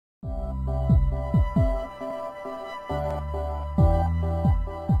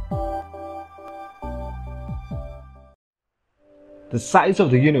The size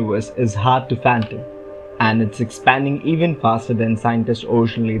of the universe is hard to fathom, and it's expanding even faster than scientists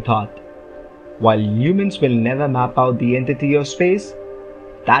originally thought. While humans will never map out the entity of space,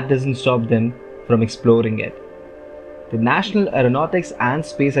 that doesn't stop them from exploring it. The National Aeronautics and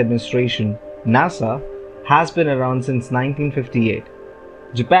Space Administration, NASA, has been around since 1958.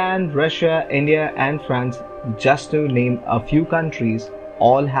 Japan, Russia, India, and France, just to name a few countries,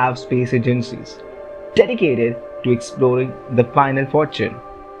 all have space agencies dedicated to exploring the final fortune.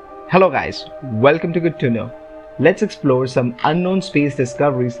 Hello guys, welcome to Good to Know. Let's explore some unknown space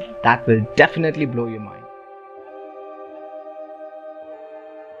discoveries that will definitely blow your mind.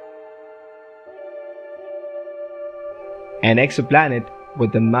 An exoplanet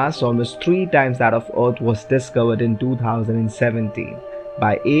with a mass almost 3 times that of Earth was discovered in 2017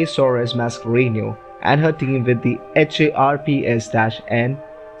 by A. Soares Mascareño and her team with the HARPS-N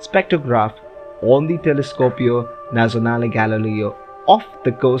spectrograph on the Telescopio Nacional Galileo off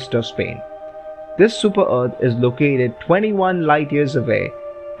the coast of Spain. This super-Earth is located 21 light-years away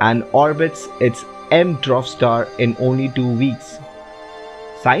and orbits its M-dwarf star in only 2 weeks.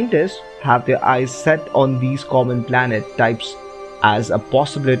 Scientists have their eyes set on these common planet types as a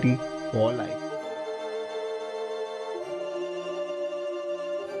possibility for life.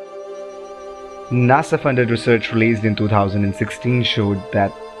 NASA-funded research released in 2016 showed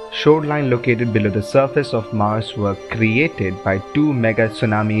that shoreline located below the surface of Mars were created by 2 mega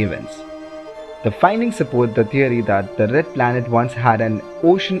tsunami events. The findings support the theory that the red planet once had an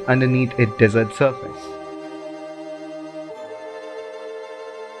ocean underneath its desert surface.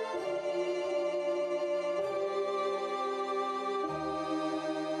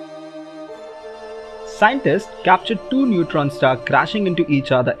 Scientists captured 2 neutron stars crashing into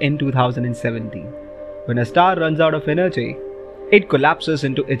each other in 2017. When a star runs out of energy, it collapses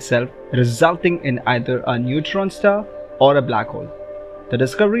into itself, resulting in either a neutron star or a black hole. The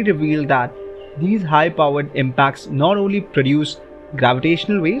discovery revealed that these high-powered impacts not only produce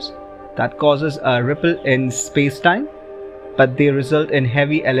gravitational waves that causes a ripple in space-time, but they result in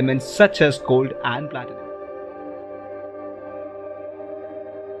heavy elements such as gold and platinum.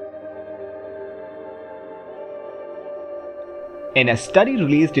 In a study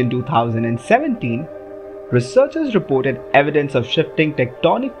released in 2017, researchers reported evidence of shifting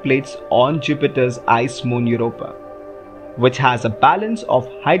tectonic plates on Jupiter's ice moon Europa, which has a balance of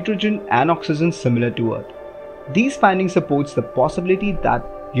hydrogen and oxygen similar to Earth. These findings support the possibility that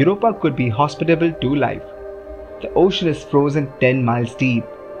Europa could be hospitable to life. The ocean is frozen 10 miles deep,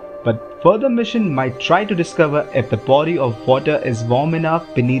 but further mission might try to discover if the body of water is warm enough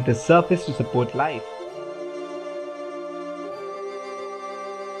beneath the surface to support life.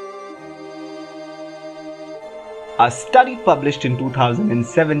 A study published in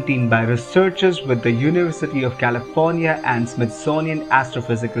 2017 by researchers with the University of California and Smithsonian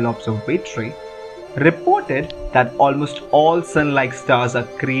Astrophysical Observatory reported that almost all Sun-like stars are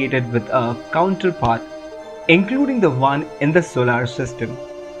created with a counterpart, including the one in the solar system.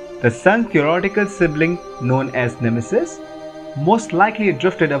 The Sun's theoretical sibling, known as Nemesis, most likely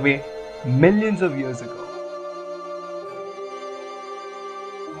drifted away millions of years ago.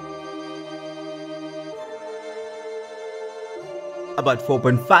 About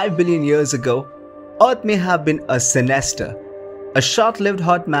 4.5 billion years ago, Earth may have been a senestor, a short-lived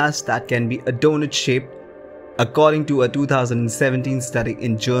hot mass that can be a donut-shaped, according to a 2017 study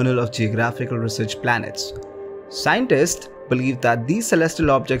in Journal of Geographical Research Planets. Scientists believe that these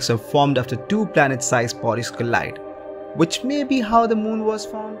celestial objects are formed after 2 planet-sized bodies collide, which may be how the Moon was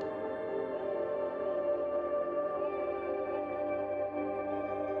formed.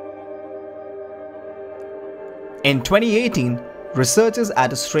 In 2018, researchers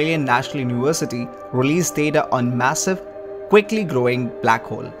at Australian National University released data on massive, quickly growing black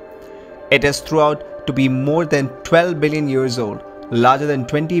hole. It is thought to be more than 12 billion years old, larger than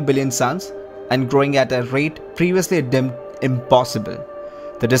 20 billion suns, and growing at a rate previously deemed impossible.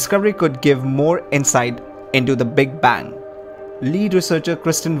 The discovery could give more insight into the Big Bang, lead researcher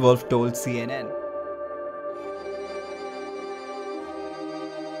Kristen Wolf told CNN.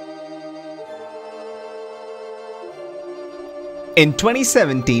 In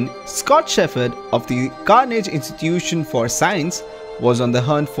 2017, Scott Shepard of the Carnegie Institution for Science was on the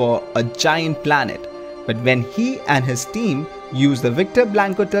hunt for a giant planet, but when he and his team used the Victor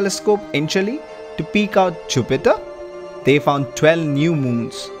Blanco telescope in Chile to peek out Jupiter, they found 12 new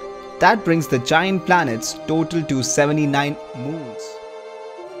moons. That brings the giant planet's total to 79 moons.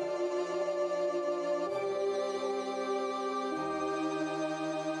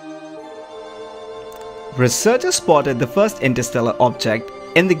 Researchers spotted the first interstellar object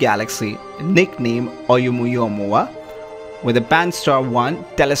in the galaxy, nicknamed Oumuamua, with the Pan-STAR 1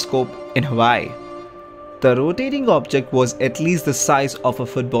 telescope in Hawaii. The rotating object was at least the size of a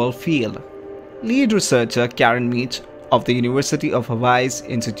football field. Lead researcher Karen Meach of the University of Hawaii's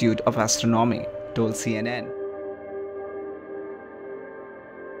Institute of Astronomy told CNN.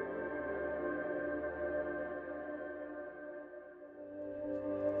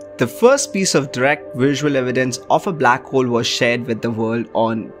 The first piece of direct visual evidence of a black hole was shared with the world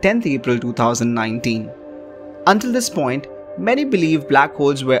on 10th April 2019. Until this point, many believed black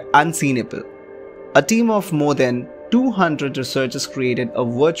holes were unseeable. A team of more than 200 researchers created a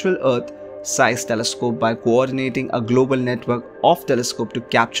virtual Earth-sized telescope by coordinating a global network of telescopes to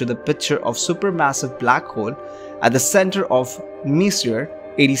capture the picture of supermassive black hole at the center of Messier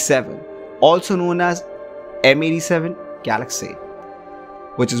 87, also known as M87 galaxy,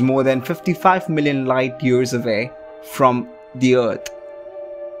 which is more than 55 million light years away from the Earth.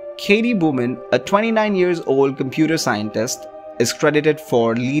 KERI Wiginton, a 29-year-old computer scientist, is credited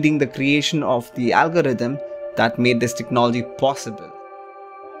for leading the creation of the algorithm that made this technology possible.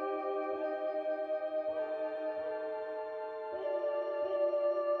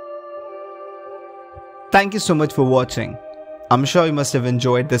 Thank you so much for watching. I'm sure you must have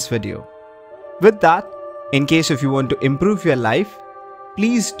enjoyed this video. With that, in case if you want to improve your life,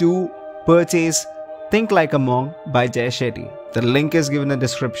 please do purchase Think Like a Monk by Jay Shetty. The link is given in the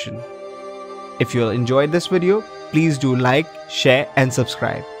description. If you enjoyed this video, please do like, share and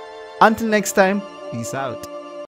subscribe. Until next time, peace out.